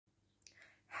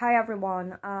Hi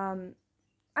everyone. I'm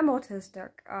autistic.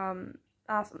 I'm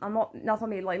not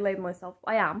me like label myself.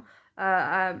 I am.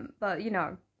 But you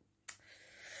know,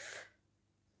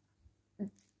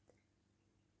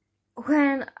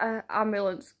 when when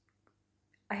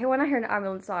I hear an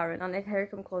ambulance siren and I hear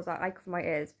it come close, I cover my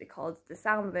ears because the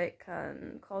sound of it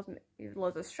can cause me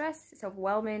loads of stress. It's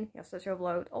overwhelming. You have such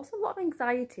overload. Also a lot of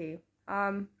anxiety.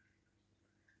 Now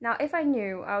if I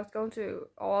knew I was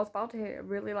about to hear a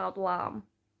really loud alarm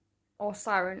or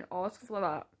siren or something like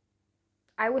that,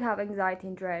 I would have anxiety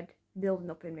and dread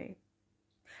building up in me.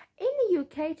 In the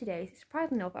UK today,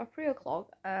 surprisingly enough, at 3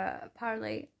 o'clock,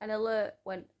 apparently an alert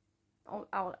went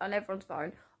out on everyone's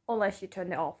phone, unless you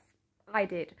turned it off. I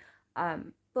did,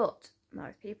 but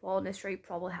most people on the street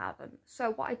probably haven't.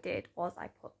 So what I did was I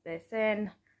put this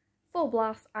in full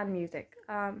blast and music.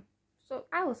 So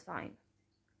I was fine,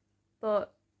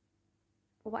 but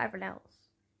whatever else,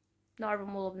 not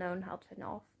everyone will have known how to turn it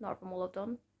off. Not everyone will have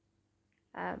done.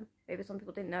 Maybe some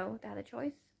people didn't know they had a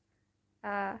choice.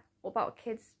 What about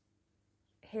kids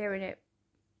hearing it?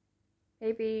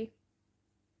 Maybe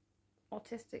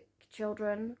autistic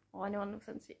children or anyone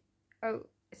with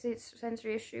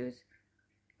sensory issues.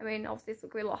 I mean, obviously it's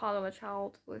going to be a lot harder on a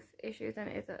child with issues than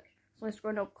it is at someone who's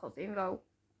grown up, because even though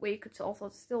we could also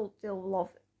still deal with a lot of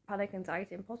panic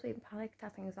anxiety and possibly even panic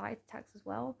attacks, anxiety attacks as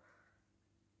well.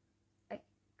 Like,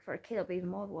 for a kid it'll be even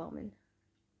more overwhelming.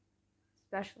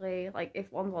 Especially like if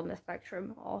one's on the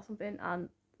spectrum or something and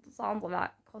sounds like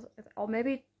that, or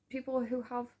maybe people who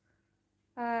have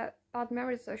bad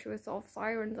memories associated with sort of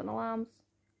sirens and alarms.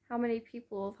 How many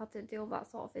people have had to deal with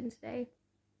that sort of thing today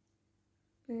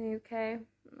in the UK?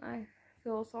 I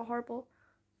feel so horrible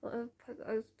for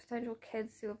those potential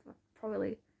kids who have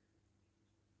probably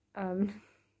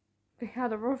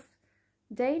had a rough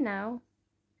day now,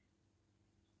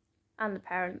 and the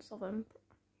parents of them.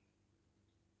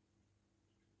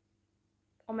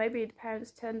 Or maybe the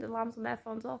parents turned the alarms on their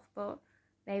phones off, but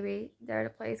maybe they're in a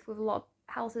place with a lot of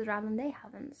houses around and they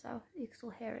haven't, so you can still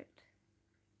hear it.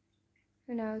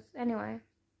 Who knows? Anyway.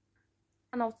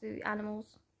 And also the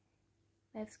animals.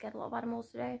 They've scared a lot of animals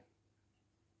today.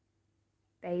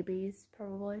 Babies,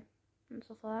 probably, and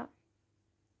stuff like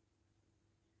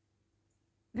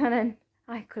that. And then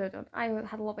I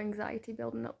had a lot of anxiety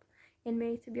building up in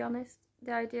me, to be honest.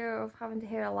 The idea of having to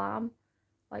hear an alarm,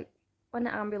 like, when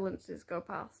the ambulances go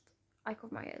past, I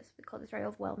cover my ears because it's very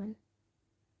overwhelming.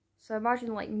 So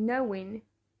imagine like knowing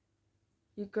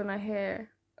you're gonna hear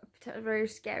a very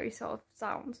scary sort of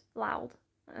sound, loud,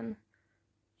 and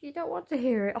you don't want to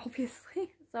hear it,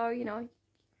 obviously. So, you know.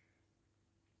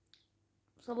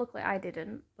 So luckily I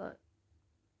didn't, but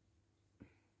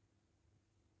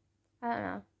I don't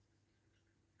know.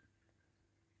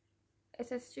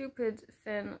 It's a stupid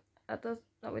thing that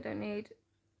we don't need,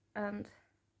 and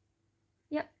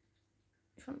yep,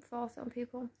 you shouldn't force it on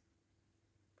people.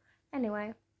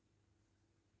 Anyway,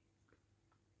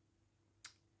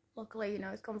 luckily, you know,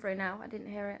 it's gone through now. I didn't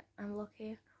hear it. I'm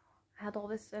lucky. I had all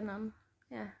this in, and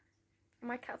yeah,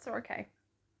 my cats are okay.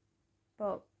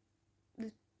 But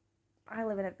I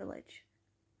live in a village.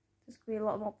 There's gonna be a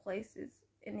lot more places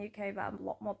in the UK that are a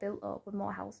lot more built up with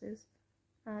more houses,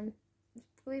 and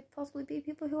there's possibly be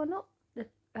people who are not.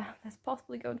 There's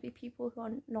possibly going to be people who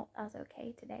are not as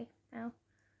okay today now.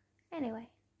 Anyway,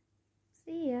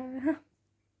 see ya.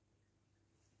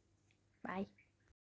 Bye.